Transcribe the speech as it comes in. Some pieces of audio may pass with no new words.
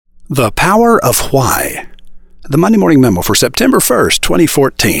The Power of Why. The Monday Morning Memo for September 1st,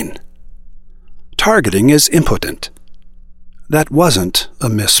 2014. Targeting is impotent. That wasn't a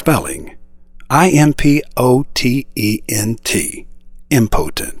misspelling. I-M-P-O-T-E-N-T.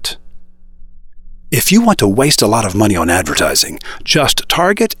 Impotent. If you want to waste a lot of money on advertising, just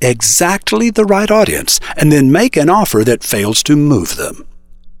target exactly the right audience and then make an offer that fails to move them.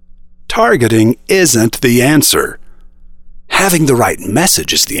 Targeting isn't the answer. Having the right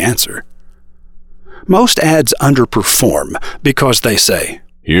message is the answer. Most ads underperform because they say,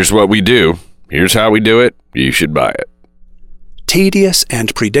 "Here's what we do. Here's how we do it. You should buy it." Tedious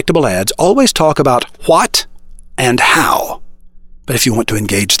and predictable ads always talk about what and how. But if you want to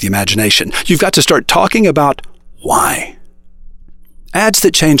engage the imagination, you've got to start talking about why. Ads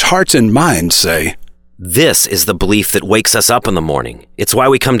that change hearts and minds say, "This is the belief that wakes us up in the morning. It's why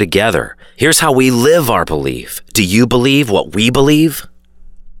we come together. Here's how we live our belief. Do you believe what we believe?"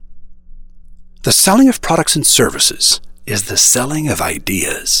 The selling of products and services is the selling of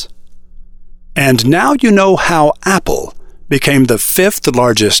ideas. And now you know how Apple became the 5th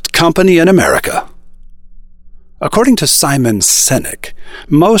largest company in America. According to Simon Sinek,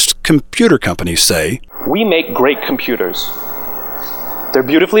 most computer companies say, "We make great computers. They're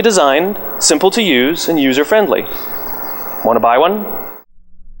beautifully designed, simple to use, and user-friendly. Want to buy one?"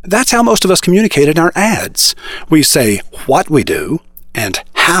 That's how most of us communicate in our ads. We say what we do and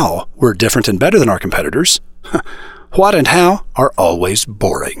how we're different and better than our competitors. What and how are always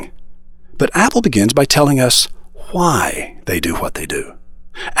boring. But Apple begins by telling us why they do what they do.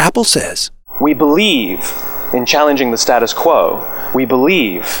 Apple says, "We believe in challenging the status quo. We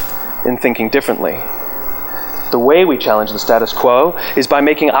believe in thinking differently. The way we challenge the status quo is by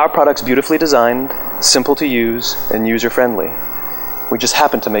making our products beautifully designed, simple to use, and user-friendly. We just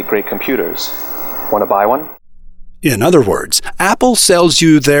happen to make great computers. Want to buy one?" In other words, Apple sells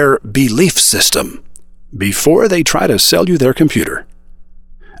you their belief system before they try to sell you their computer.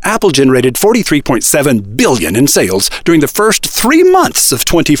 Apple generated $43.7 billion in sales during the first 3 months of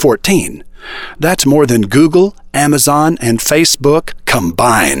 2014. That's more than Google, Amazon, and Facebook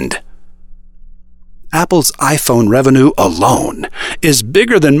combined. Apple's iPhone revenue alone is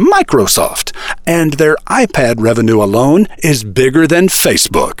bigger than Microsoft, and their iPad revenue alone is bigger than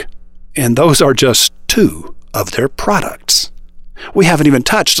Facebook. And those are just 2 of their products. We haven't even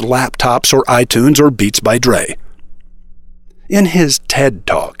touched laptops or iTunes or Beats by Dre. In his TED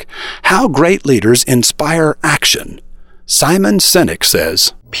Talk, How Great Leaders Inspire Action, Simon Sinek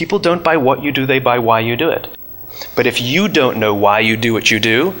says, "People don't buy what you do, they buy why you do it. But if you don't know why you do what you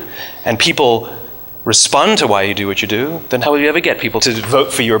do, and people respond to why you do what you do, then how will you ever get people to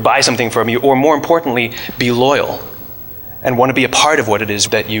vote for you or buy something from you, or more importantly, be loyal and want to be a part of what it is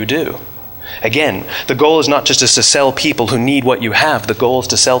that you do?" Again, the goal is not just to sell people who need what you have. The goal is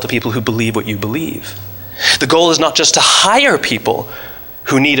to sell to people who believe what you believe. The goal is not just to hire people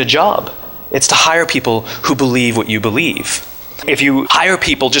who need a job. It's to hire people who believe what you believe. If you hire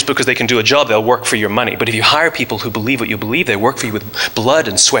people just because they can do a job, they'll work for your money. But if you hire people who believe what you believe, they work for you with blood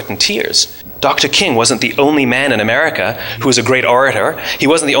and sweat and tears. Dr. King wasn't the only man in America who was a great orator. He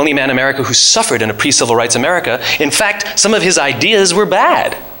wasn't the only man in America who suffered in a pre-civil rights America. In fact, some of his ideas were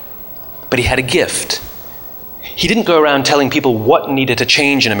bad. But he had a gift. He didn't go around telling people what needed to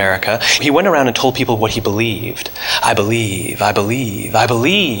change in America. He went around and told people what he believed. "I believe, I believe, I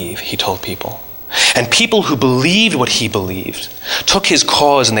believe," he told people. And people who believed what he believed took his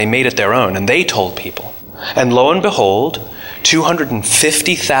cause and they made it their own, and they told people. And lo and behold,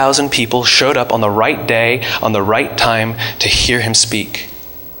 250,000 people showed up on the right day, on the right time to hear him speak.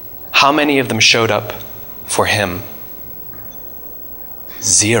 How many of them showed up for him?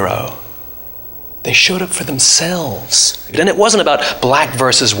 0. They showed up for themselves. And it wasn't about black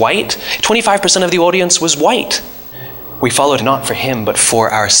versus white. 25% of the audience was white. We followed not for him, but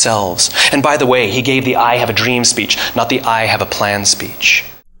for ourselves. And by the way, he gave the "I have a dream" speech, not the "I have a plan" speech.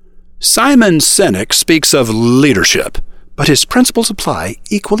 Simon Sinek speaks of leadership, but his principles apply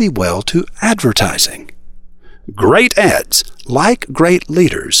equally well to advertising. Great ads, like great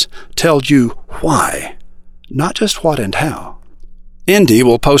leaders, tell you why, not just what and how. Indy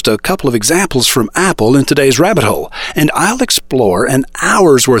will post a couple of examples from Apple in today's rabbit hole, and I'll explore an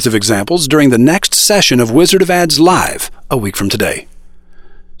hour's worth of examples during the next session of Wizard of Ads Live a week from today.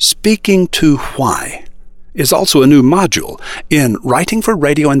 Speaking to Why is also a new module in Writing for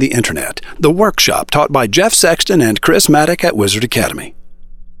Radio and the Internet, the workshop taught by Jeff Sexton and Chris Maddock at Wizard Academy.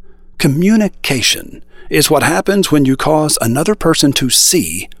 Communication is what happens when you cause another person to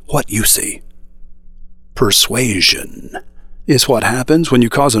see what you see. Persuasion is what happens when you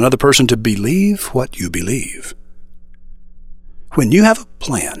cause another person to believe what you believe. When you have a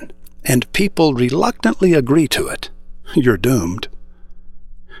plan and people reluctantly agree to it, you're doomed.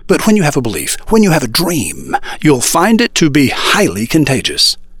 But when you have a belief, when you have a dream, you'll find it to be highly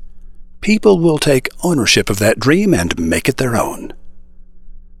contagious. People will take ownership of that dream and make it their own.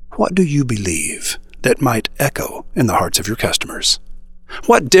 What do you believe that might echo in the hearts of your customers?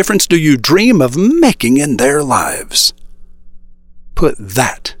 What difference do you dream of making in their lives? Put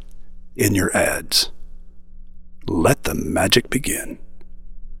that in your ads. Let the magic begin.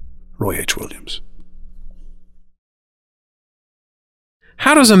 Roy H. Williams.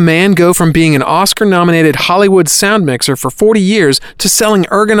 How does a man go from being an Oscar-nominated Hollywood sound mixer for 40 years to selling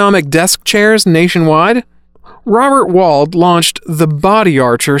ergonomic desk chairs nationwide? Robert Wald launched the Body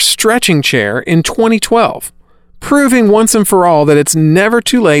Archer stretching chair in 2012, proving once and for all that it's never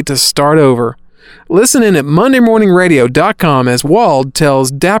too late to start over. Listen in at MondayMorningRadio.com as Wald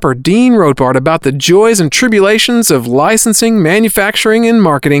tells dapper Dean Rothbart about the joys and tribulations of licensing, manufacturing, and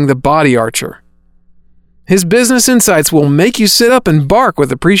marketing the Body Archer. His business insights will make you sit up and bark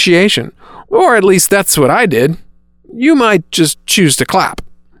with appreciation, or at least that's what I did. You might just choose to clap.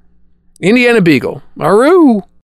 Indiana Beagle, aroo!